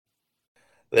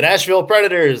The Nashville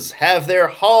Predators have their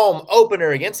home opener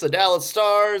against the Dallas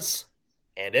Stars,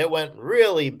 and it went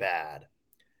really bad.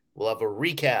 We'll have a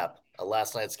recap of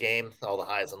last night's game, all the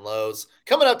highs and lows,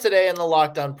 coming up today in the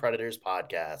Locked On Predators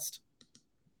podcast.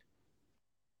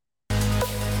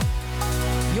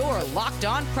 Your Locked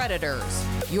On Predators,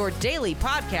 your daily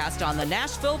podcast on the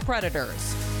Nashville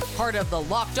Predators. Part of the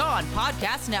Locked On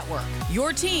Podcast Network,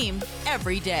 your team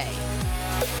every day.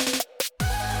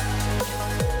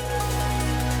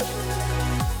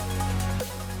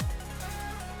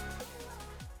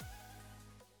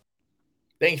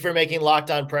 Thank you for making Locked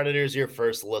On Predators your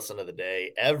first listen of the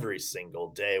day. Every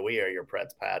single day, we are your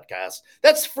Preds podcast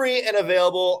that's free and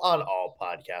available on all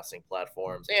podcasting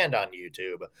platforms and on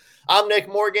YouTube. I'm Nick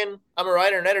Morgan. I'm a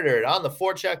writer and editor at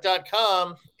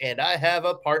ontheforecheck.com, and I have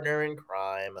a partner in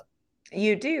crime.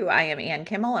 You do. I am Ann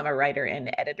Kimmel. I'm a writer and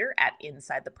editor at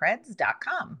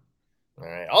InsideThePreds.com. All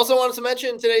right. Also wanted to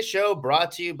mention today's show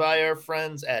brought to you by our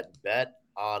friends at Bet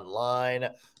Online.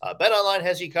 Bet Online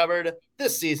has you covered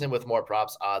this season with more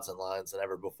props, odds, and lines than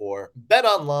ever before. Bet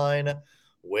Online,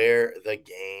 where the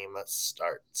game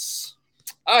starts.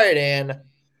 All right, Ann.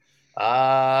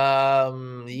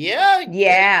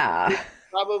 Yeah.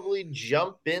 Probably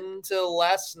jump into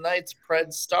last night's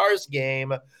Pred Stars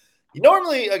game.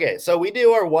 So we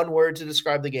do our one word to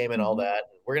describe the game and all that.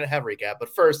 We're going to have a recap.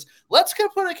 But first, let's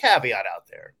put a caveat out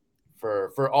there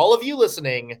for all of you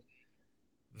listening.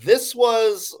 This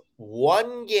was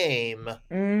one game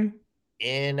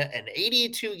in an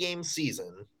 82-game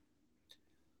season.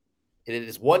 It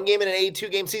is one game in an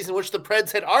 82-game season, which the Preds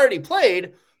had already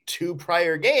played 2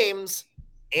 prior games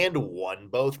and won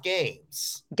both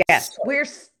games. Yes, so, we're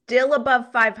still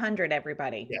above 500,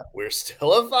 everybody. Yeah, we're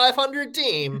still a 500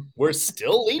 team. We're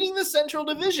still leading the Central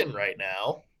Division right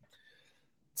now.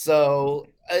 So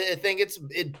I think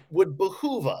it would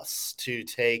behoove us to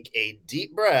take a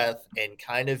deep breath and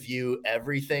kind of view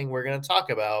everything we're going to talk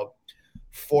about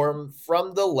from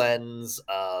the lens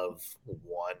of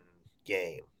one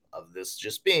game, of this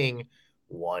just being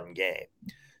one game.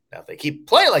 Now, if they keep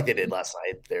playing like they did last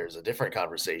night, there's a different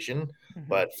conversation.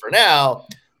 But for now,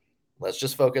 let's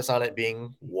just focus on it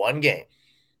being one game.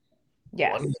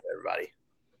 Yes. One game, everybody.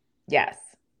 Yes.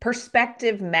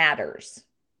 Perspective matters.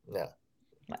 Yeah.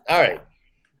 All right.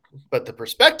 But the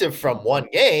perspective from one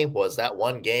game was that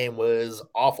one game was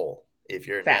awful. If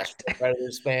you're a Nashville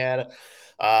Predators fan,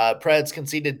 Preds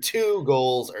conceded 2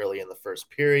 goals early in the first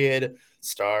period.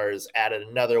 Stars added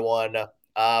another one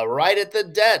right at the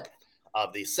death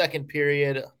of the second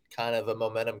period, kind of a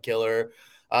momentum killer.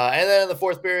 And then in the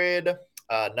fourth period,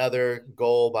 another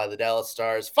goal by the Dallas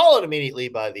Stars, followed immediately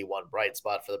by the one bright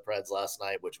spot for the Preds last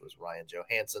night, which was Ryan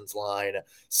Johansson's line,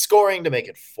 scoring to make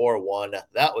it 4-1.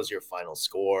 That was your final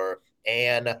score.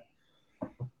 And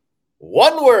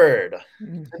one word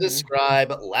to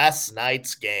describe last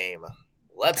night's game.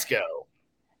 Let's go.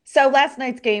 So last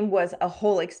night's game was a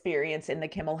whole experience in the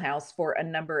Kimmel house for a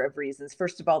number of reasons.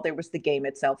 First of all, there was the game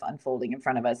itself unfolding in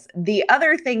front of us. The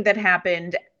other thing that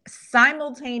happened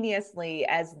simultaneously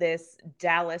as this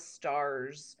Dallas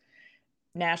Stars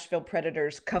Nashville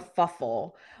Predators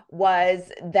kerfuffle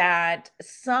was that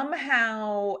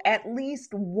somehow at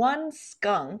least one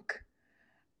skunk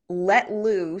let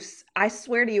loose. I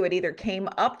swear to you, it either came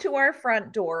up to our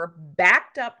front door,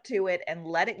 backed up to it, and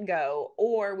let it go,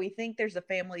 or we think there's a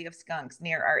family of skunks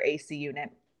near our AC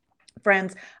unit.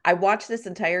 Friends, I watched this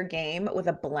entire game with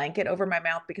a blanket over my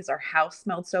mouth because our house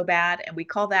smelled so bad, and we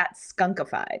call that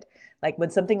skunkified. Like when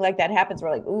something like that happens,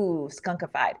 we're like, ooh,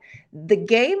 skunkified. The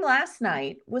game last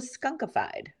night was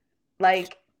skunkified.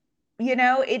 Like, you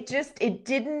know,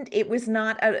 it was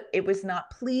not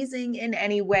pleasing in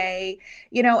any way,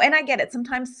 you know, and I get it.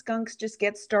 Sometimes skunks just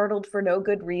get startled for no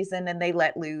good reason and they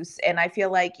let loose. And I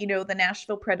feel like, you know, the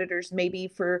Nashville Predators maybe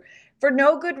for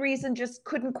no good reason just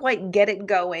couldn't quite get it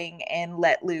going and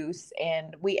let loose.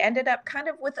 And we ended up kind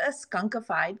of with a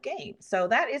skunkified game. So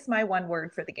that is my one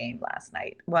word for the game last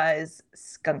night was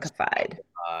skunkified.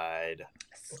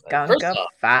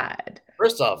 Skunkified.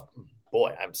 First off,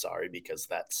 boy, I'm sorry because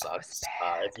that sucks.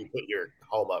 If you put your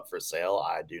home up for sale,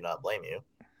 I do not blame you.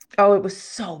 Oh, it was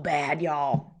so bad,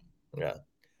 y'all. Yeah.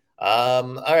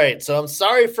 All right. So I'm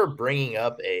sorry for bringing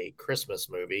up a Christmas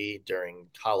movie during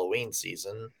Halloween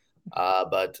season.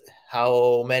 But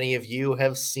how many of you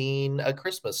have seen A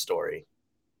Christmas Story?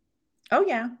 Oh,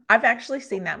 yeah. I've actually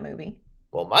seen that movie.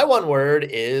 Well, my one word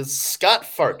is Scott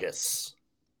Farkus.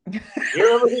 You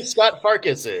remember who Scott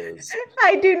Farkus is?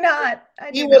 I do not.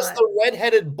 He was the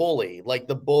redheaded bully, like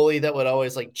the bully that would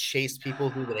always like chase people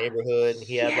through the neighborhood. And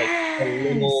he had like a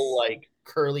little like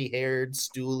curly haired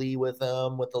stoolie with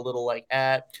him with a little like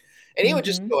hat. And he would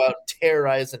just go out and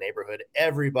terrorize the neighborhood.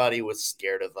 Everybody was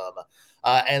scared of him.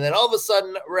 And then all of a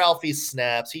sudden, Ralphie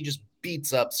snaps. He just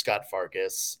beats up Scott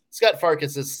Farkas. Scott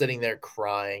Farkas is sitting there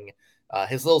crying.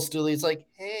 His little stoolie's like,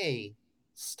 hey,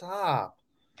 stop.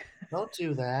 Don't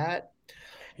do that.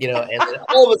 And then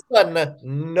all of a sudden,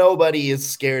 nobody is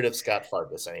scared of Scott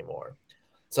Farkas anymore.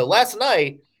 So last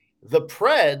night, the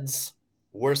Preds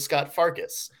were Scott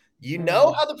Farkas. You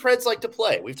know how the Preds like to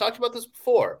play. We've talked about this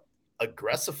before.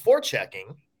 Aggressive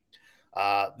forechecking,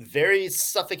 very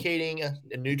suffocating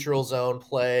neutral zone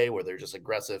play where they're just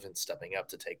aggressive and stepping up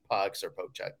to take pucks or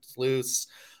poke checks loose.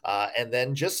 And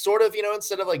then just sort of,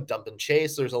 instead of like dump and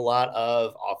chase, there's a lot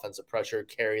of offensive pressure,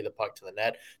 carry the puck to the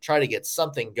net, try to get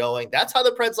something going. That's how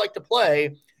the Preds like to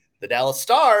play. The Dallas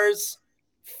Stars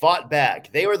fought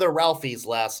back. They were the Ralphies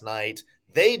last night.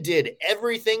 They did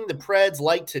everything the Preds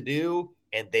like to do,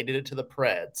 and they did it to the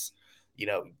Preds.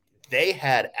 They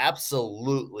had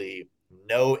absolutely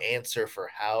no answer for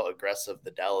how aggressive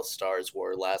the Dallas Stars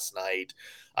were last night.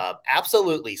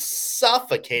 Absolutely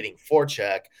suffocating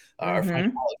forecheck. Our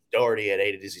friend Alex Doherty at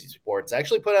A to Z Sports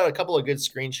actually put out a couple of good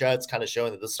screenshots kind of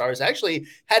showing that the Stars actually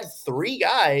had 3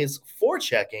 guys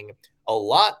forechecking a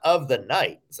lot of the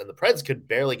nights, and the Preds could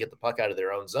barely get the puck out of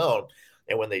their own zone.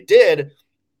 And when they did,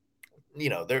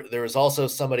 there was also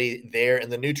somebody there in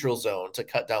the neutral zone to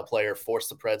cut down player, force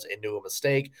the Preds into a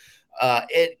mistake.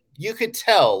 You could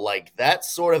tell like that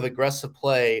sort of aggressive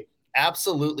play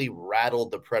absolutely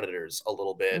rattled the Predators a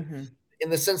little bit in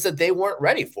the sense that they weren't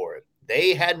ready for it.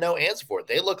 They had no answer for it.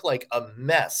 They looked like a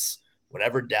mess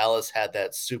whenever Dallas had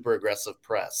that super aggressive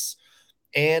press.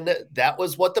 And that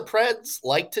was what the Preds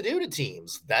like to do to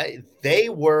teams. That they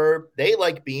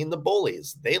like being the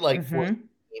bullies. They like forcing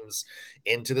teams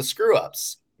into the screw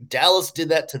ups. Dallas did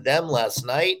that to them last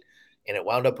night, and it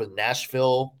wound up with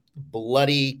Nashville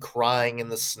bloody crying in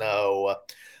the snow,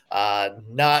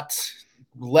 not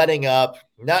letting up,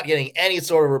 not getting any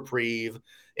sort of reprieve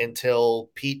until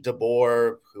Pete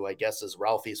DeBoer, who I guess is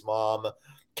Ralphie's mom,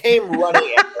 came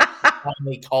running and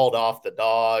finally called off the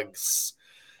dogs.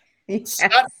 Yes.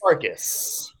 Scott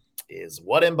Farkas is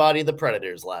what embodied the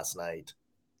Predators last night.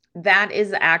 That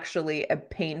is actually a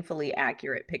painfully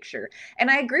accurate picture.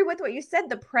 And I agree with what you said.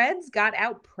 The Preds got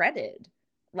out-Predded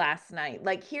last night.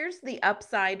 Like, here's the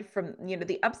upside from,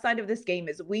 the upside of this game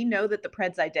is we know that the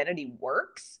Preds identity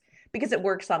works because it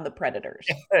works on the Predators.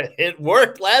 It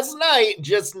worked last night,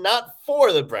 just not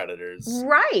for the Predators.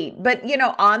 Right. But,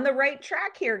 on the right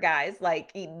track here, guys.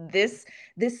 Like this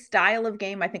style of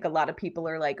game, I think a lot of people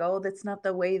are like, oh, that's not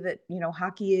the way that,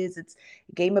 hockey is. It's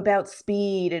a game about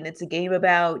speed and it's a game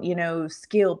about,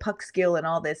 skill, puck skill and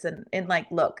all this. And like,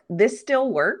 look, this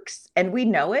still works and we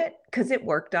know it because it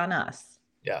worked on us.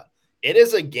 Yeah. It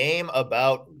is a game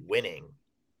about winning.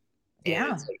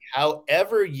 And it's like,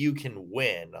 however you can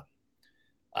win,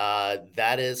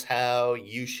 that is how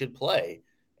you should play.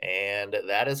 And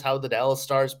that is how the Dallas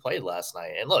Stars played last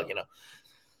night. And look,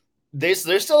 there's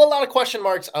still a lot of question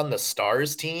marks on the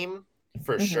Stars team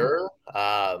for sure.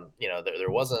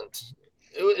 There wasn't,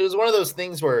 it was one of those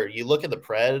things where you look at the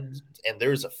Preds and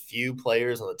there's a few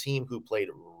players on the team who played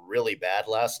really bad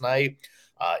last night,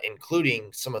 including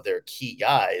some of their key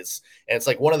guys. And it's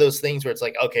like one of those things where it's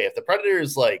like, okay, if the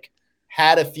Predators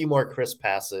had a few more crisp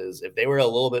passes, if they were a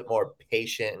little bit more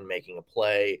patient in making a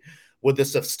play, would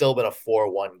this have still been a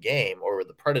 4-1 game, or would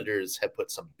the Predators have put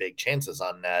some big chances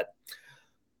on net?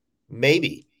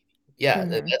 Maybe. Yeah,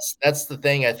 that's the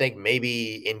thing. I think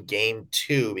maybe in game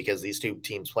 2, because these two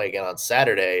teams play again on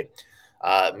Saturday,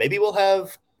 maybe we'll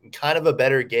have kind of a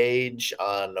better gauge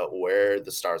on where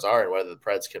the Stars are and whether the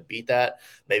Preds could beat that.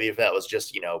 Maybe if that was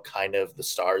just, kind of the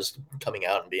Stars coming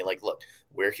out and being like, look,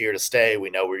 we're here to stay. We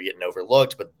know we're getting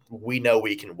overlooked, but we know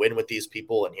we can win with these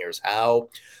people, and here's how.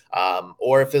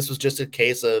 Or if this was just a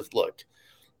case of, look,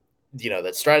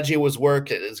 that strategy was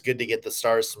work. It's good to get the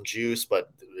Stars some juice,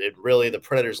 but the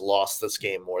Predators lost this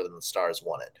game more than the Stars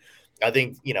won it. I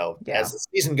think, as the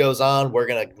season goes on, we're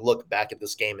going to look back at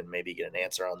this game and maybe get an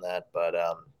answer on that. But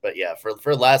yeah,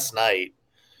 for last night,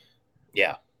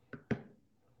 yeah,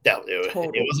 it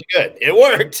wasn't good. It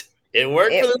worked. It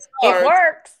worked for the Stars. It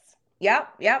works.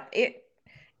 Yep.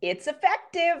 It's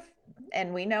effective,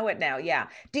 and we know it now. Yeah.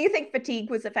 Do you think fatigue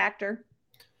was a factor?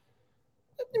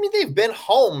 I mean, they've been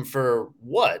home for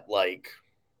what,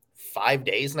 5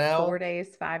 days now? 4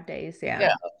 days, 5 days. Yeah.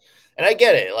 Yeah. And I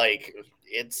get it.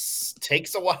 It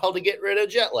takes a while to get rid of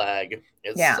jet lag.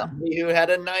 Somebody who had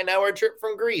a 9-hour trip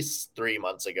from Greece 3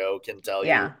 months ago can tell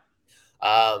you.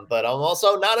 But I'm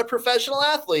also not a professional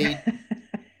athlete.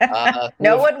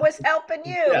 No one was helping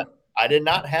you. Yeah, I did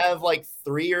not have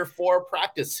 3 or 4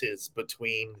 practices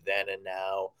between then and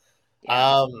now.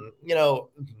 Yeah.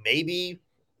 Maybe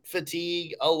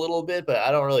fatigue a little bit, but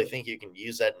I don't really think you can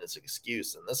use that as an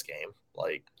excuse in this game.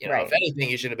 Like, if anything,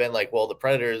 you should have been like, well, the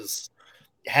Predators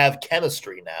have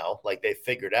chemistry now. Like, they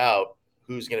figured out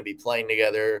who's going to be playing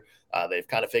together. They've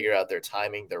kind of figured out their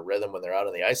timing, their rhythm when they're out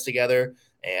on the ice together.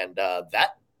 And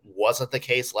that wasn't the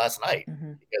case last night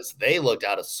because they looked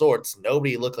out of sorts.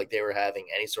 Nobody looked like they were having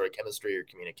any sort of chemistry or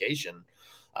communication.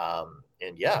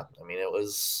 It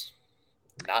was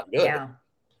not good. Yeah.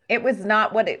 It was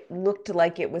not what it looked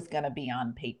like it was going to be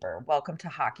on paper. Welcome to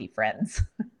hockey, friends.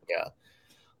 Yeah.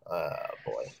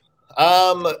 Boy.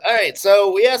 All right.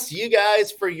 So we asked you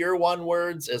guys for your one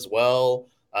words as well.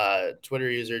 Twitter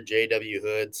user JW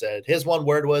Hood said his one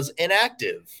word was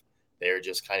inactive. They were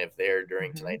just kind of there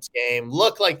during tonight's game.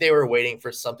 Looked like they were waiting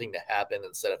for something to happen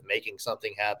instead of making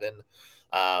something happen.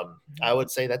 I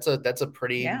would say that's a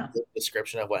pretty good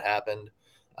description of what happened.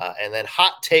 And then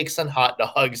Hot Takes and Hot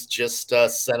Dogs just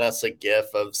sent us a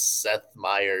gif of Seth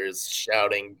Meyers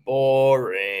shouting,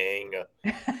 boring.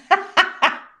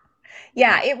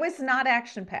 Yeah, it was not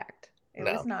action-packed. It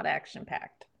was not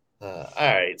action-packed. All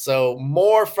right, so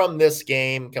more from this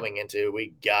game coming into,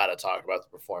 we got to talk about the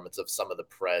performance of some of the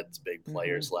Preds' big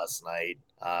players last night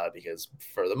because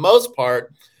for the most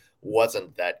part,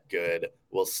 wasn't that good.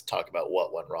 We'll talk about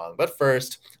what went wrong. But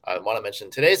first, I want to mention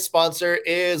today's sponsor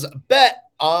is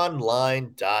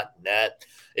BetOnline.net.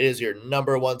 It is your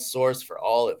number one source for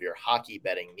all of your hockey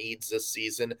betting needs this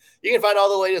season. You can find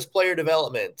all the latest player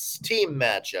developments, team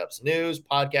matchups, news,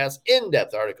 podcasts,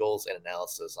 in-depth articles, and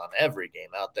analysis on every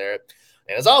game out there.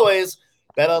 And as always,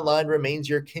 BetOnline remains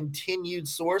your continued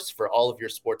source for all of your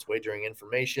sports wagering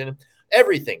information.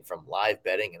 Everything from live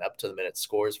betting and up-to-the-minute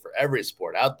scores for every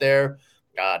sport out there.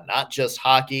 Not just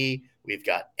hockey. We've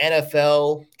got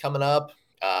NFL coming up.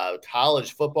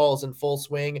 College football is in full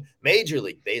swing. Major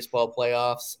League Baseball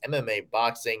playoffs, MMA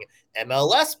boxing,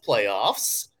 MLS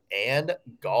playoffs, and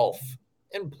golf,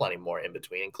 and plenty more in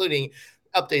between, including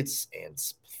updates and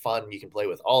fun you can play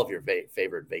with all of your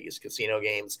favorite Vegas casino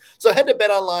games. So head to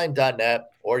betonline.net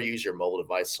or use your mobile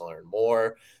device to learn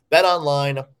more.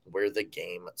 BetOnline, where the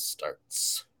game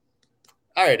starts.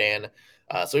 All right, Ann.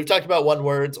 So we've talked about one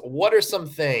words. What are some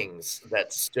things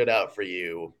that stood out for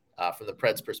you from the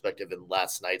Preds' perspective in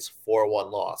last night's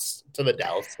 4-1 loss to the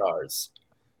Dallas Stars?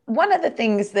 One of the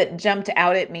things that jumped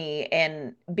out at me,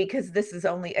 and because this is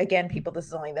only, again, people, this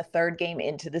is only the third game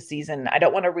into the season. I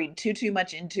don't want to read too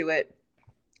much into it,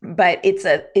 but it's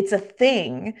a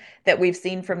thing that we've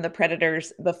seen from the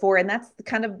Predators before, and that's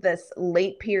kind of this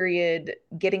late period,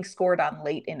 getting scored on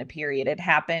late in a period. It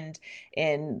happened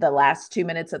in the last 2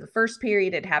 minutes of the first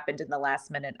period. It happened in the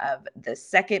last minute of the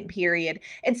second period,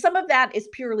 and some of that is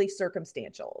purely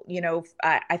circumstantial.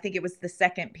 I think it was the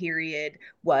second period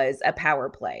was a power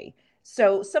play.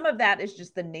 So some of that is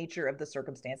just the nature of the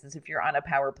circumstances. If you're on a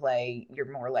power play,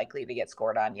 you're more likely to get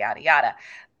scored on, yada, yada.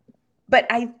 But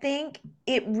I think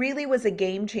it really was a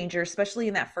game changer, especially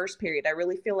in that first period. I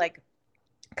really feel like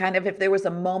kind of if there was a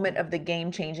moment of the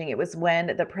game changing, it was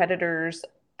when the Predators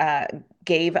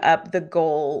gave up the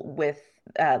goal with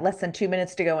less than 2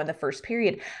 minutes to go in the first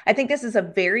period. I think this is a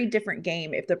very different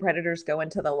game if the Predators go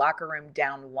into the locker room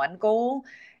down 1 goal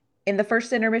in the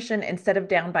first intermission instead of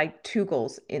down by 2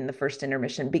 goals in the first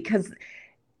intermission, because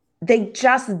they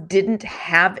just didn't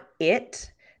have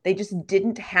it. They just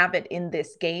didn't have it in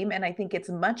this game. And I think it's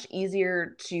much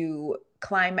easier to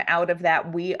climb out of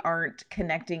that. We aren't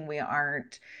connecting. We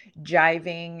aren't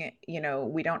jiving.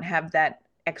 We don't have that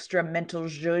extra mental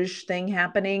zhuzh thing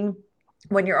happening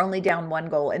when you're only down 1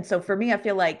 goal. And so for me, I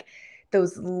feel like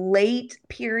those late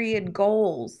period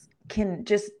goals can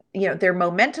just, they're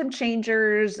momentum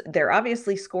changers. They're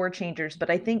obviously score changers. But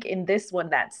I think in this one,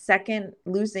 that second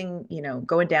losing,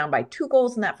 going down by 2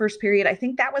 goals in that first period, I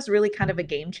think that was really kind of a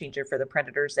game changer for the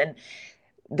Predators. And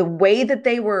the way that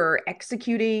they were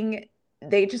executing,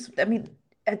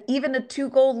 even a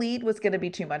 2-goal lead was going to be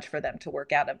too much for them to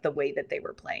work out of the way that they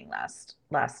were playing last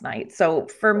night. So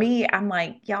for me, I'm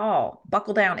like, y'all,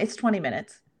 buckle down. It's 20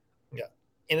 minutes. Yeah.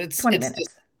 And it's 20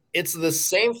 minutes. It's the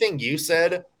same thing you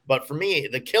said. But for me,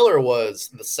 the killer was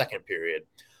the second period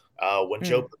when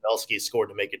Joe Pavelski scored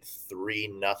to make it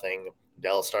 3-0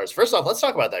 Dallas Stars. First off, let's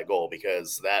talk about that goal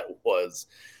because that was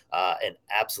an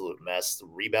absolute mess. The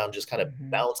rebound just kind of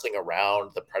bouncing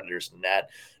around the Predators'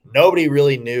 net. Nobody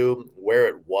really knew where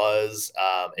it was.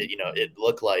 It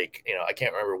looked like, I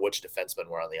can't remember which defensemen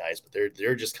were on the ice, but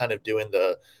they're just kind of doing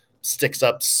the sticks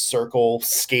up circle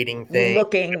skating thing.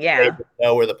 Looking, They didn't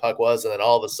know where the puck was. And then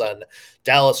all of a sudden,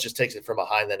 Dallas just takes it from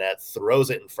behind the net,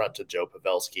 throws it in front to Joe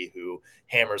Pavelski, who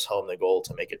hammers home the goal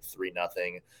to make it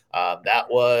 3-0. That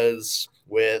was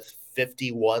with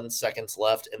 51 seconds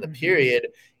left in the period.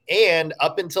 And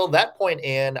up until that point,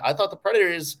 and I thought the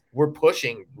Predators were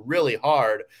pushing really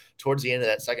hard towards the end of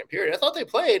that second period. I thought they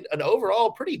played an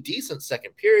overall pretty decent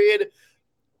second period.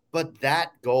 But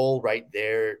that goal right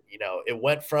there, it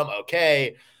went from,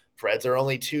 okay, Preds are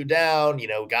only 2 down,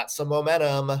 got some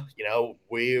momentum,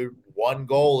 one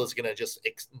goal is going to just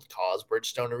cause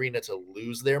Bridgestone Arena to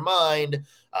lose their mind.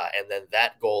 And then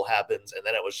that goal happens. And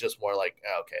then it was just more like,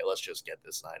 okay, let's just get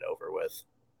this night over with.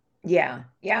 Yeah.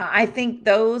 I think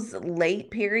those late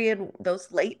period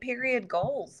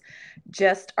goals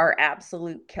just are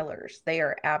absolute killers. They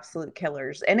are absolute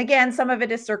killers. And again, some of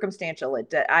it is circumstantial.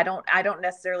 I don't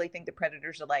necessarily think the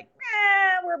Predators are like,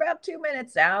 we're about 2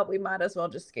 minutes out, we might as well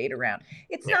just skate around.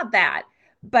 It's not that,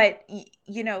 but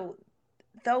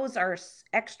those are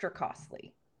extra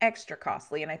costly.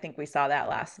 And I think we saw that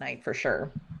last night for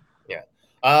sure. Yeah.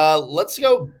 Let's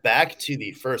go back to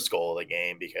the first goal of the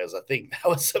game, because I think that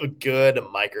was a good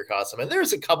microcosm. And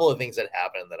there's a couple of things that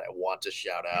happened that I want to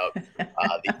shout out.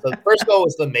 The first goal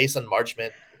was the Mason Marchment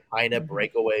kind of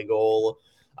breakaway goal.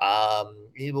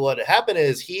 What happened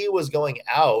is he was going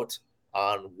out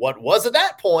on what was at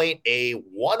that point a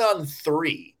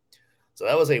 1-on-3. So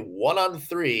that was a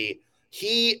 1-on-3.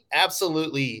 He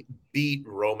absolutely beat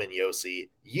Roman Josi.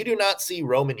 You do not see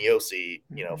Roman Josi,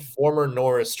 former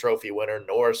Norris Trophy winner,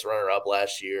 Norris runner-up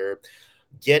last year,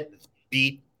 get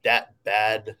beat that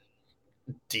bad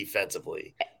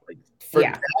defensively.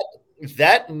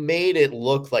 That made it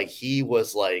look like he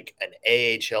was like an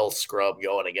AHL scrub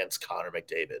going against Connor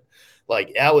McDavid.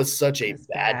 Like, that was such a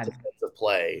bad defensive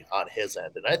play on his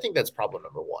end. And I think that's problem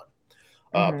number one.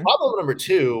 Problem number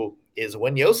two is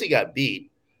when Josi got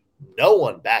beat, no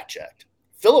one back-checked.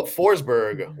 Filip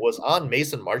Forsberg was on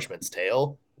Mason Marchment's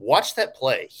tail. Watch that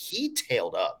play. He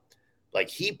tailed up. Like,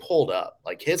 he pulled up.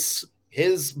 Like, his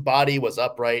body was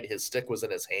upright. His stick was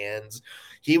in his hands.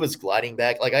 He was gliding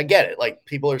back. Like, I get it. Like,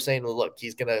 people are saying, look,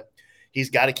 he's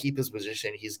got to keep his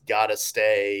position. He's got to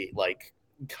stay, like,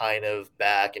 kind of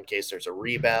back in case there's a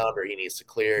rebound or he needs to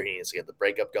clear. He needs to get the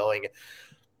breakup going.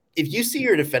 If you see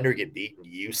your defender get beaten,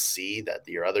 you see that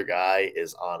your other guy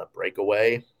is on a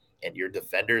breakaway and your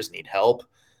defenders need help,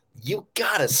 you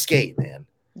gotta skate, man.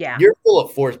 Yeah. You're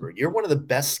Filip Forsberg. You're one of the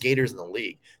best skaters in the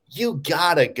league. You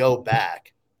gotta go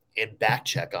back and back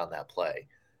check on that play.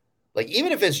 Like,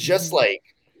 even if it's just like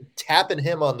tapping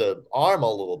him on the arm a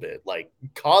little bit, like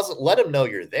let him know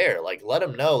you're there. Like, let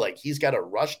him know, like, he's got to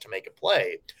rush to make a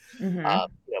play.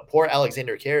 Poor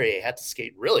Alexander Carrier had to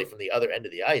skate really from the other end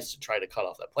of the ice to try to cut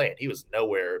off that play. And he was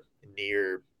nowhere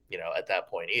near, at that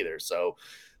point either. So,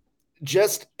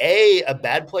 just a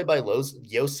bad play by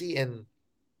Josi, and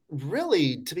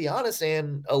really, to be honest,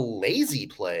 and a lazy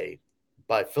play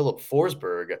by Filip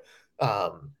Forsberg.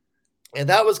 And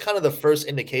that was kind of the first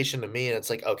indication to me. And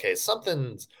it's like, okay,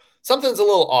 something's a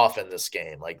little off in this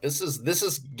game. Like, this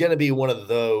is going to be one of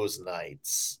those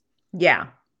nights. Yeah.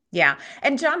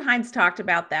 And John Hynes talked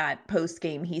about that post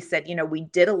game. He said, we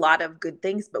did a lot of good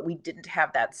things, but we didn't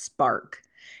have that spark.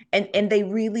 And they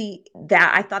really,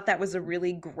 I thought that was a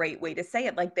really great way to say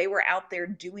it. Like, they were out there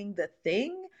doing the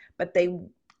thing, but they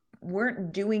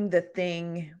weren't doing the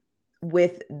thing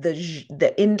with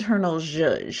the internal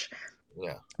zhuzh.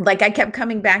 Yeah. Like, I kept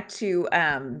coming back to,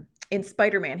 in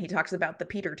Spider-Man, he talks about the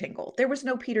Peter Tingle. There was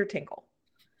no Peter Tingle.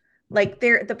 Like,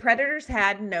 the Predators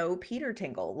had no Peter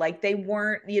Tingle. Like, they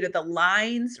weren't, the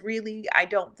lines really, I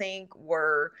don't think,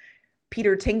 were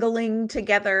Peter Tingling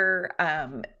together.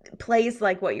 Plays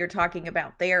like what you're talking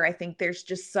about there, I think there's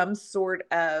just some sort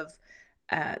of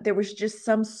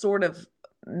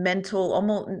mental,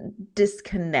 almost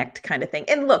disconnect kind of thing.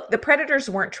 And look, the Predators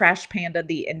weren't trash panda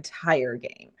the entire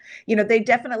game. They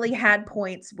definitely had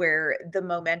points where the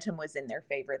momentum was in their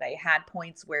favor. They had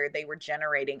points where they were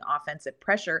generating offensive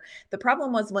pressure. The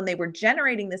problem was, when they were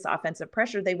generating this offensive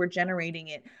pressure, they were generating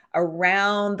it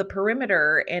around the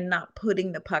perimeter and not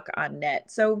putting the puck on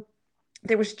net. So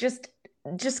there was just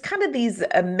kind of these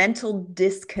mental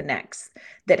disconnects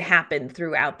that happened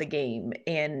throughout the game.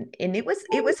 And it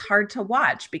was hard to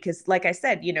watch because, like I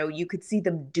said, you could see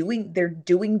them doing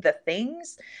the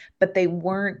things, but they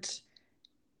weren't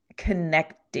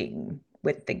connecting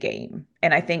with the game.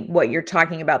 And I think what you're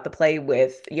talking about, the play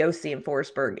with Josi and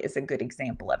Forsberg, is a good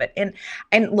example of it.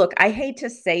 And look, I hate to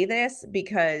say this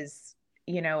because,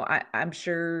 I'm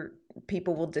sure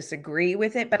people will disagree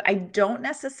with it, but I don't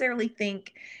necessarily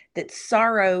think that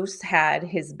Saros had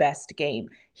his best game.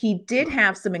 He did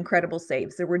have some incredible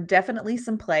saves. There were definitely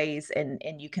some plays, and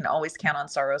you can always count on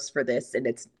Saros for this. And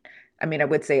I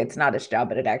would say it's not his job,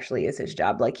 but it actually is his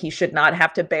job. Like, he should not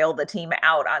have to bail the team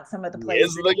out on some of the plays. He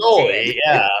is the goalie,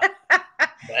 yeah.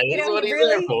 That is what he's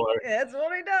there for. That's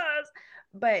what he does.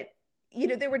 But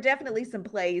there were definitely some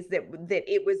plays that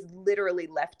it was literally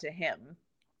left to him.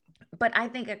 But I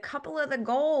think a couple of the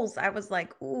goals, I was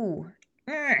like, ooh.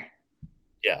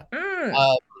 Yeah.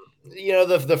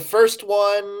 The first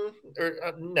one,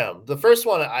 the first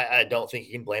one, I don't think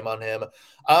you can blame on him.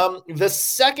 The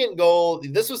second goal,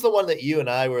 this was the one that you and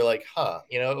I were like,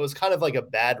 it was kind of like a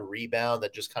bad rebound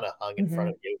that just kind of hung in front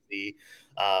of Yossi.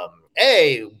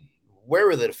 Where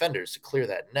were the defenders to clear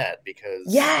that net? Because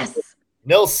yes,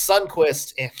 Nils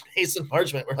Sundqvist and Mason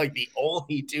Marchment were like the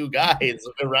only two guys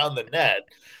around the net.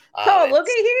 Look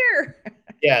at here.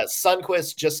 Yeah,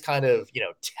 Sundqvist just kind of,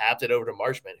 tapped it over to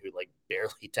Marchment, who like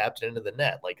barely tapped it into the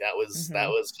net. Like that was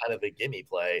kind of a gimme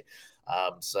play.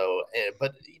 But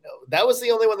that was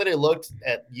the only one that I looked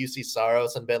at Juuse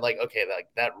Saros and been like, okay,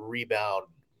 that rebound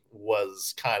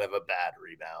was kind of a bad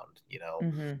rebound.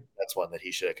 That's one that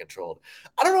he should have controlled.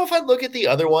 I don't know if I'd look at the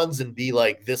other ones and be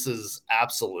like, this is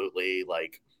absolutely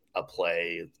like a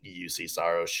play Juuse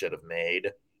Saros should have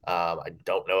made. I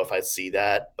don't know if I see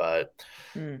that, but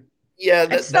yeah, I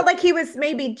just felt like he was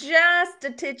maybe just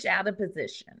a titch out of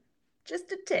position.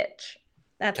 Just a titch.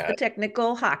 That's the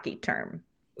technical hockey term.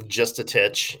 Just a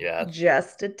titch, yeah.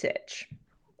 Just a titch.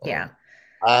 Yeah.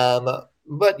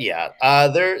 But yeah,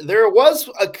 there was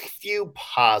a few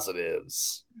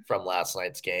positives from last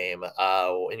night's game,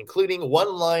 including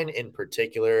one line in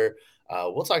particular.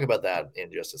 We'll talk about that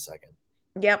in just a second.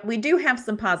 Yep, we do have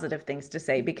some positive things to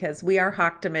say because we are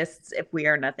Hocktomists if we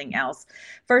are nothing else.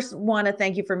 First, want to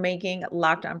thank you for making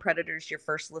Locked On Predators your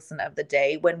first listen of the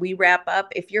day. When we wrap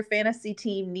up, if your fantasy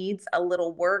team needs a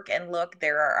little work, and look,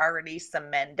 there are already some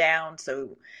men down.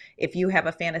 So if you have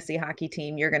a fantasy hockey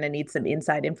team, you're going to need some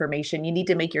inside information. You need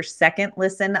to make your second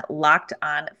listen Locked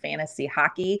On Fantasy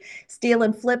Hockey. Steal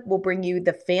and Flip will bring you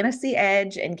the fantasy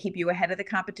edge and keep you ahead of the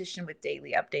competition with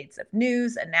daily updates of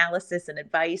news, analysis, and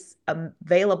advice.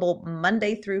 Available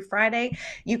Monday through Friday.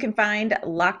 You can find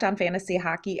Locked On Fantasy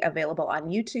Hockey available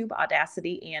on YouTube,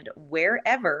 Audacity, and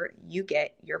wherever you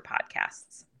get your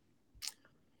podcasts.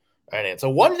 All right, and so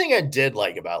one thing I did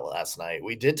like about last night,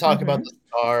 we did talk about the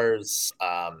Stars'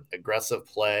 aggressive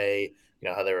play,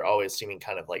 how they were always seeming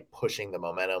kind of like pushing the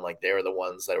momentum, like they were the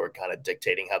ones that were kind of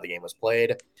dictating how the game was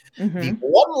played. The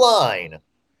one line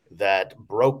that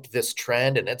broke this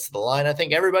trend, and it's the line I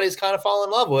think everybody's kind of fallen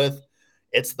in love with,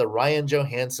 it's the Ryan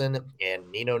Johansson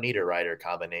and Nino Niederreiter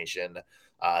combination.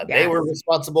 They were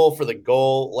responsible for the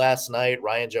goal last night.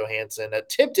 Ryan Johansson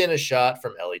tipped in a shot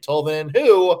from Eeli Tolvanen,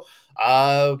 who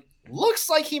looks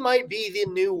like he might be the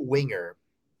new winger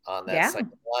on that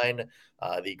second line.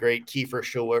 The great Kiefer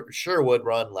Sherwood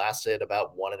run lasted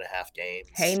about 1.5 games.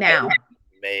 Hey, now.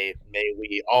 May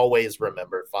we always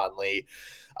remember fondly.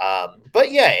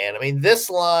 But yeah, and I mean, this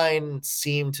line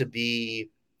seemed to be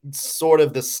sort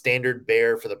of the standard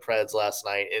bearer for the Preds last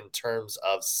night in terms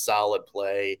of solid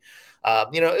play.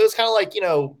 It was kind of like,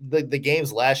 the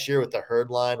games last year with the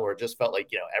Herd line where it just felt like,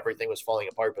 everything was falling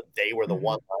apart, but they were the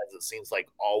one lines that seems like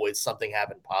always something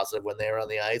happened positive when they were on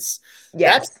the ice.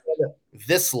 Yes. That's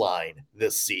this line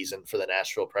this season for the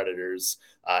Nashville Predators.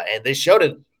 And they showed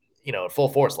it, in full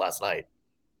force last night.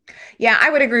 Yeah, I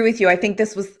would agree with you. I think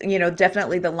this was,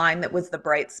 definitely the line that was the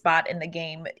bright spot in the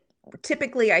game.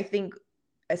 Typically, I think,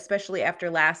 especially after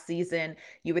last season,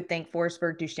 you would think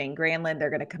Forsberg, Duchesne, Granlund, they're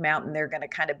going to come out and they're going to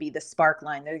kind of be the spark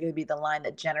line. They're going to be the line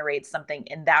that generates something.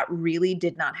 And that really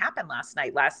did not happen last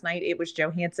night. Last night, it was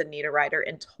Johansson, Niederreiter,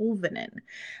 and Tolvanen.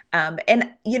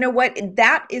 And you know what?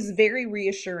 That is very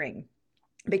reassuring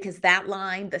because that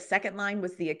line, the second line,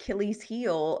 was the Achilles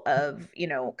heel of,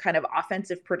 kind of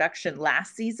offensive production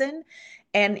last season.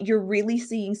 And you're really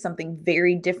seeing something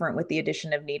very different with the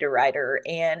addition of Niederreiter.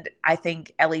 And I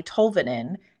think Eeli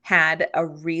Tolvanen had a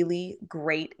really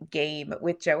great game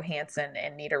with Johansson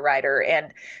and Niederreiter.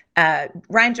 And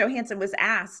Ryan Johansson was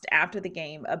asked after the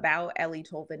game about Eeli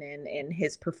Tolvanen and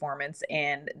his performance.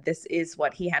 And this is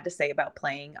what he had to say about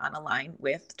playing on a line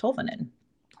with Tolvanen.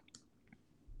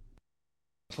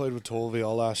 Played with Tolvi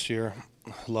all last year.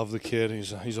 Love the kid.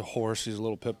 He's a horse. He's a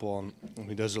little pit bull, and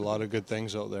he does a lot of good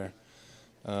things out there.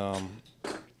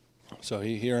 So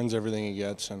he earns everything he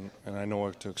gets, and I know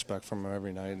what to expect from him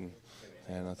every night,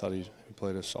 and I thought he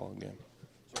played a solid game.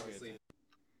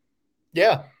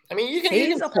 Yeah, I mean,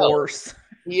 he's a horse.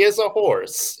 He is a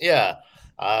horse. Yeah,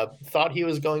 thought he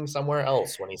was going somewhere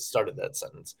else when he started that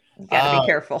sentence. You gotta be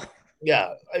careful.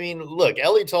 Yeah, I mean, look,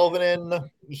 Eeli Tolvanen,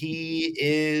 he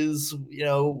is,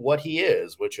 what he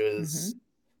is, which is,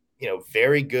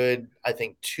 very good, I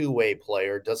think, two-way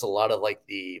player, does a lot of like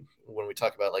when we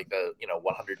talk about like the,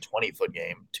 120-foot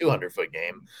game, 200-foot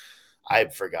game, I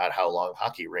forgot how long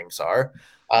hockey rinks are.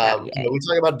 Oh, We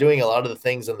talk about doing a lot of the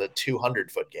things in the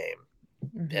 200-foot game.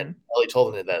 And Eeli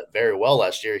Tolvanen did that very well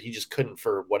last year. He just couldn't,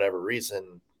 for whatever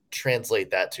reason,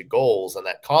 translate that to goals, and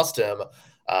that cost him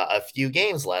a few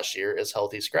games last year as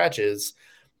healthy scratches.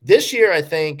 This year, I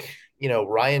think,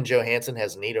 Ryan Johansson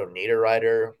has Nino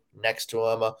Niederreiter next to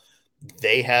him.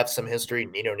 They have some history.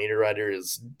 Nino Niederreiter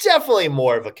is definitely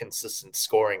more of a consistent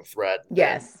scoring threat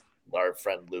than our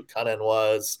friend Luke Cunnin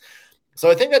was. So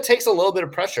I think that takes a little bit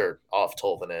of pressure off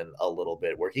Tolvanen a little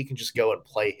bit, where he can just go and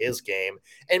play his game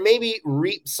and maybe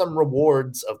reap some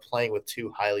rewards of playing with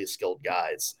two highly skilled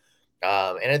guys.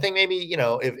 And I think maybe,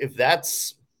 if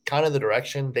that's kind of the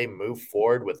direction they move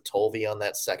forward with Tolvi on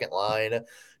that second line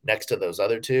next to those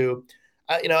other two,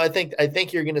 I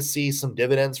think you're going to see some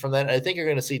dividends from that. And I think you're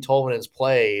going to see Tolvanen's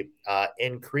play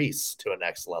increase to a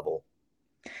next level.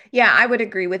 Yeah, I would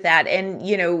agree with that. And,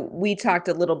 we talked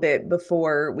a little bit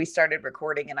before we started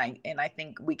recording, and I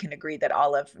think we can agree that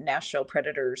all of Nashville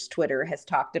Predators Twitter has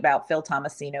talked about Phil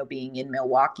Tomasino being in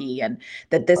Milwaukee, and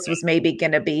that this was maybe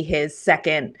going to be his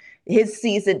season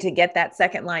to get that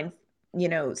second line,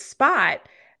 spot.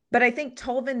 But I think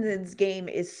Tolvanen's game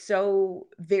is so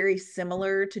very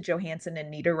similar to Johansson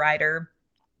and Niederreiter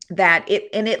that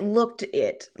it looked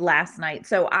it last night.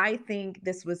 So I think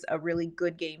this was a really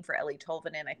good game for Eeli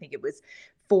Tolvanen. I think it was,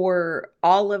 for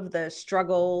all of the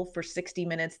struggle for 60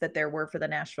 minutes that there were for the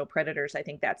Nashville Predators, I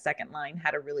think that second line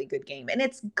had a really good game. And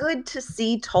it's good to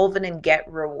see Tolvanen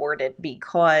get rewarded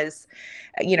because,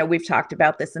 we've talked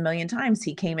about this a million times.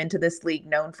 He came into this league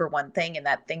known for one thing, and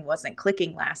that thing wasn't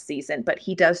clicking last season, but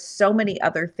he does so many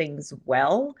other things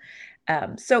well.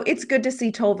 So it's good to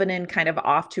see Tolvanen kind of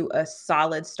off to a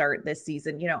solid start this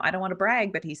season. I don't want to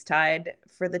brag, but he's tied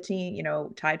for the team,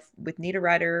 tied with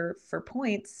Niederreiter for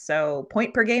points. So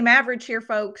point per game average here,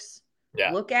 folks.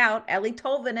 Yeah. Look out, Eeli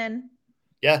Tolvanen.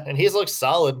 Yeah, and he's looked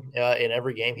solid in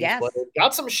every game he's played.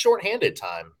 Got some shorthanded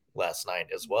time last night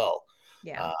as well.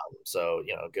 Yeah. So,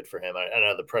 good for him. I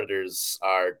know the Predators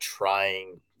are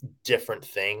trying different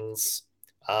things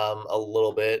a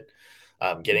little bit.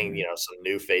 Getting, some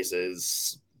new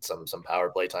faces, some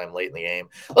power play time late in the game.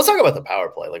 Let's talk about the power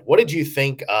play. Like, what did you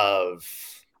think of,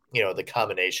 the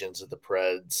combinations that the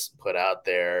Preds put out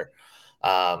there?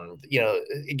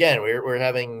 Again,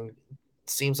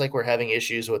 seems like we're having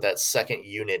issues with that second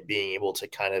unit being able to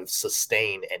kind of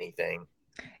sustain anything.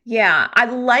 Yeah, I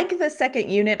like the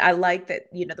second unit. I like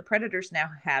that, the Predators now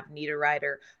have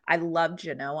Niederreiter. I love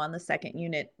Jeannot on the second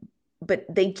unit, but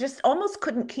they just almost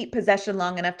couldn't keep possession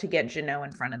long enough to get Jeannot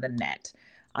in front of the net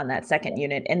on that second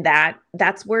unit. And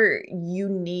that's where you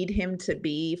need him to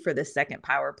be for the second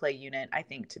power play unit, I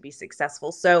think, to be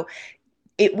successful. So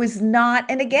it was not,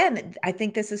 and again, I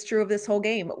think this is true of this whole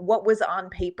game. What was on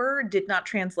paper did not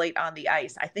translate on the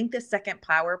ice. I think the second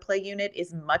power play unit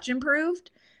is much improved,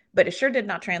 but it sure did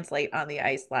not translate on the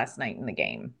ice last night in the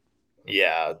game.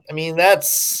 Yeah, I mean,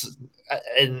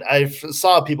 and I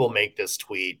saw people make this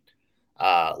tweet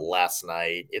last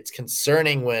night. It's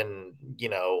concerning when,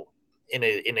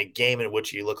 in a game in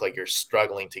which you look like you're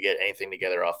struggling to get anything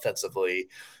together offensively,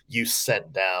 you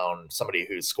sent down somebody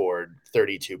who scored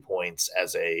 32 points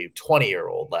as a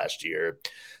 20-year-old last year.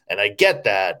 And I get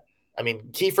that. I mean,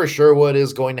 Kiefer Sherwood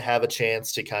is going to have a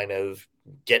chance to kind of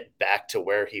get back to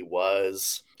where he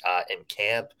was in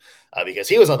camp because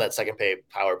he was on that second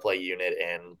power play unit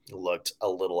and looked a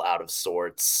little out of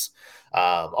sorts.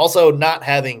 Also, not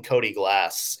having Cody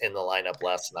Glass in the lineup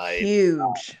last night.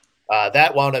 Huge.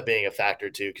 That wound up being a factor,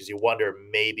 too, because you wonder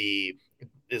maybe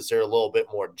is there a little bit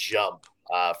more jump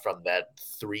from that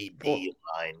 3B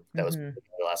line that was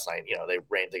last night. They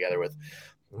ran together with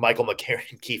Michael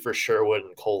McCarron, Kiefer Sherwood,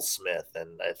 and Cole Smith.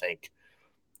 And I think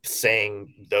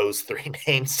saying those three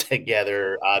names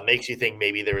together makes you think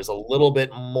maybe there is a little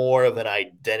bit more of an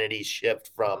identity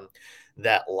shift from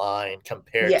that line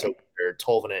compared to where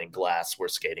Tolvanen and Glass were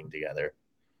skating together.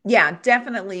 Yeah,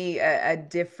 definitely a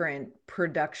different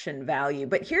production value.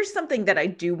 But here's something that I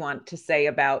do want to say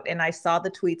about, and I saw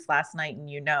the tweets last night,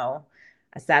 and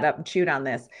I sat up and chewed on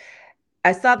this.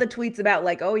 I saw the tweets about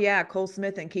like, oh yeah, Cole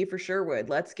Smith and Kiefer Sherwood,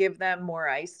 let's give them more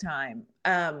ice time.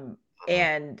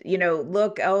 And,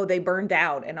 look, oh, they burned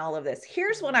out and all of this.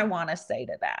 Here's what I want to say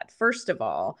to that. First of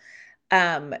all,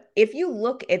 if you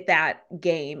look at that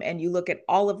game and you look at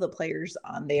all of the players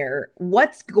on there,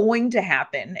 what's going to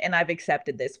happen, and I've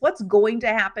accepted this, what's going to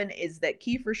happen is that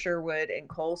Kiefer Sherwood and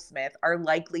Cole Smith are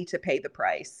likely to pay the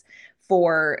price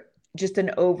for just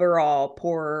an overall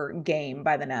poor game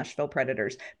by the Nashville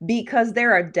Predators because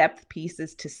there are depth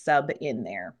pieces to sub in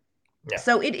there. Yeah.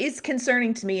 So it is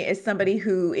concerning to me as somebody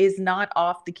who is not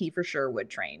off the Kiefer Sherwood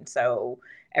train. So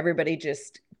Everybody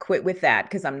just quit with that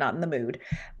because I'm not in the mood.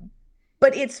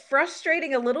 But it's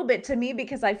frustrating a little bit to me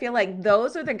because I feel like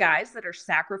those are the guys that are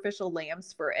sacrificial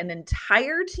lambs for an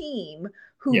entire team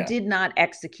who did not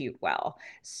execute well.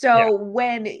 So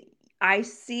when I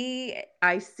see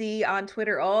on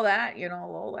Twitter all that,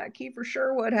 that Kiefer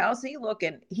Sherwood, how's he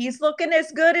looking? He's looking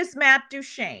as good as Matt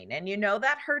Duchene. And,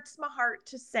 that hurts my heart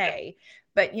to say.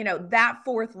 But, that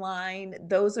fourth line,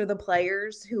 those are the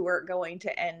players who are going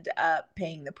to end up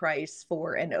paying the price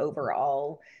for an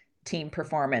overall team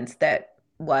performance that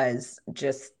was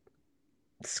just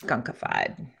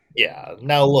skunkified. Yeah.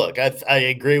 Now, look, I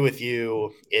agree with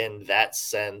you in that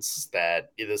sense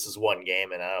that this is one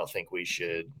game, and I don't think we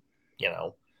should,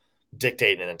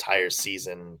 dictate an entire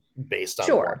season based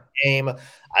on one game.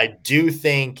 I do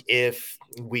think if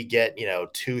we get,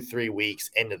 2-3 weeks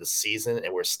into the season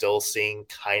and we're still seeing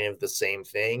kind of the same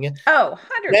thing, 100%.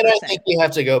 Then I think you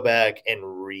have to go back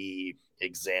and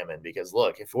re-examine, because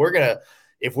look, if we're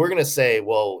gonna say,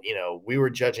 well, we were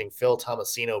judging Phil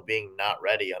Tomasino being not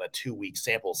ready on a 2-week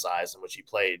sample size in which he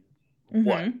played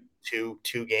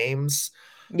two games,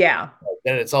 then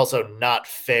it's also not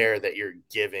fair that you're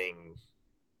giving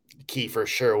Kiefer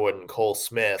Sherwood and Cole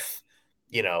Smith,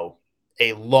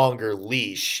 a longer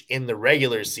leash in the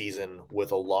regular season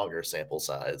with a longer sample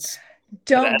size.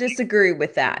 Don't disagree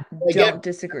with that. Don't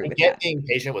disagree with that. Being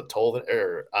patient with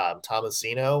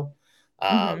Tomasino, but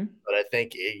I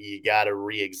think you got to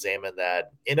re-examine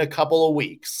that in a couple of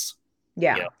weeks.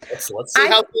 Yeah. Let's see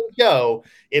how things go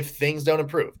if things don't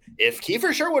improve. If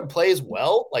Kiefer Sherwood plays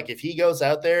well, like if he goes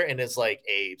out there and is like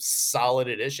a solid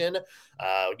addition,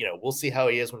 we'll see how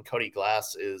he is when Cody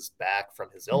Glass is back from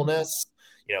his illness.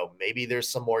 Maybe there's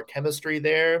some more chemistry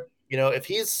there. If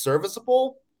he's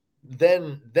serviceable,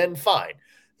 then fine.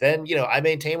 Then, I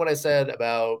maintain what I said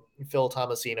about Phil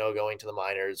Tomasino going to the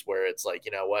minors, where it's like,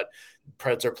 what?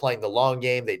 Preds are playing the long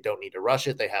game. They don't need to rush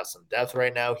it. They have some depth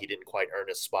right now. He didn't quite earn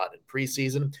his spot in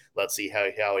preseason. Let's see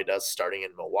how he does starting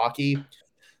in Milwaukee.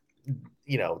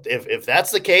 If that's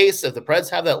the case, if the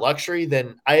Preds have that luxury,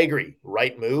 then I agree.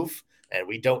 Right move. And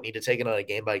we don't need to take it on a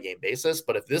game-by-game basis.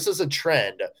 But if this is a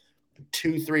trend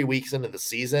 2-3 weeks into the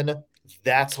season,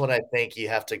 that's when I think you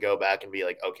have to go back and be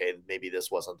like, okay, maybe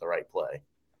this wasn't the right play.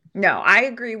 No, I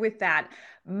agree with that.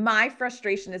 My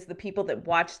frustration is the people that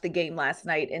watched the game last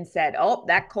night and said, oh,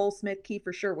 that Cole Smith,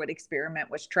 Kiefer Sherwood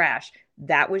experiment was trash.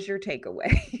 That was your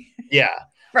takeaway. Yeah.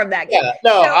 From that game. Yeah,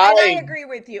 no, I agree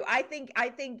with you. I think,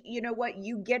 you know what,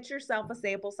 you get yourself a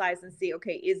sample size and see,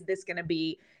 okay, is this going to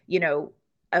be,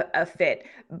 a fit?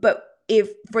 But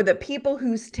if for the people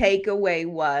whose takeaway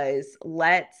was,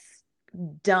 let's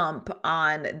dump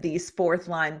on these fourth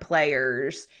line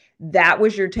players, that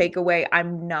was your takeaway,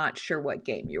 I'm not sure what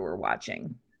game you were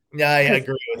watching. Yeah, I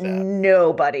agree with that.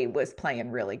 Nobody was playing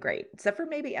really great, except for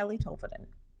maybe Ellie Tolvanen.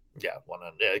 Yeah,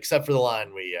 except for the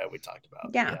line we talked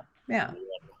about. Yeah. 100%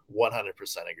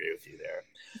 agree with you there.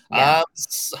 Yeah.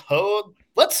 So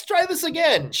let's try this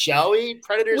again, shall we?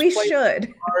 Predators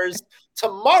should. Stars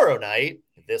tomorrow night,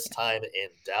 this time in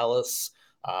Dallas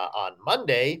on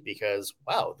Monday, because,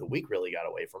 wow, the week really got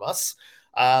away from us.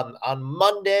 On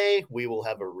Monday, we will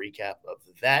have a recap of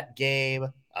that game,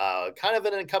 kind of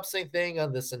an encompassing thing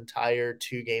on this entire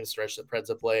 2-game stretch that Preds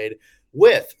have played,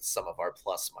 with some of our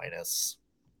plus minus.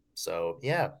 So,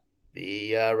 yeah,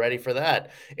 be ready for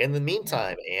that. In the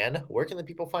meantime, Ann, where can the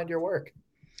people find your work?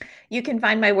 You can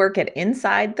find my work at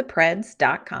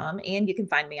InsideThePreds.com, and you can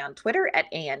find me on Twitter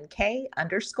at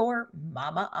ANK_Mama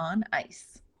on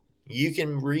Ice. You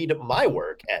can read my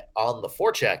work at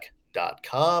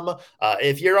OnTheForecheck.com.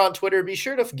 If you're on Twitter, be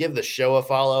sure to give the show a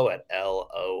follow at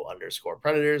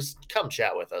LO_Predators. Come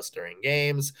chat with us during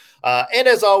games. And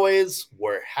as always,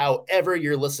 however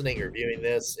you're listening or viewing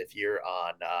this, if you're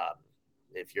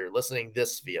listening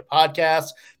this via podcast,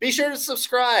 be sure to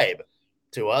subscribe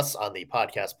to us on the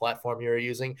podcast platform you're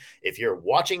using. If you're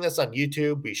watching this on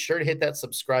YouTube, be sure to hit that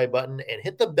subscribe button and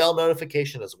hit the bell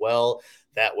notification as well.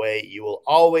 That way you will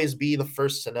always be the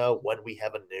first to know when we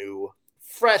have a new,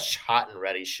 fresh, hot and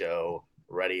ready show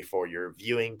ready for your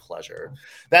viewing pleasure.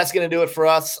 That's going to do it for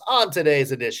us on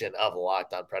today's edition of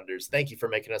Locked On Predators. Thank you for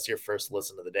making us your first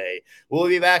listen of the day. We'll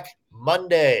be back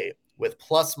Monday with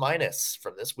plus minus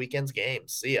from this weekend's game.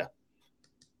 See ya.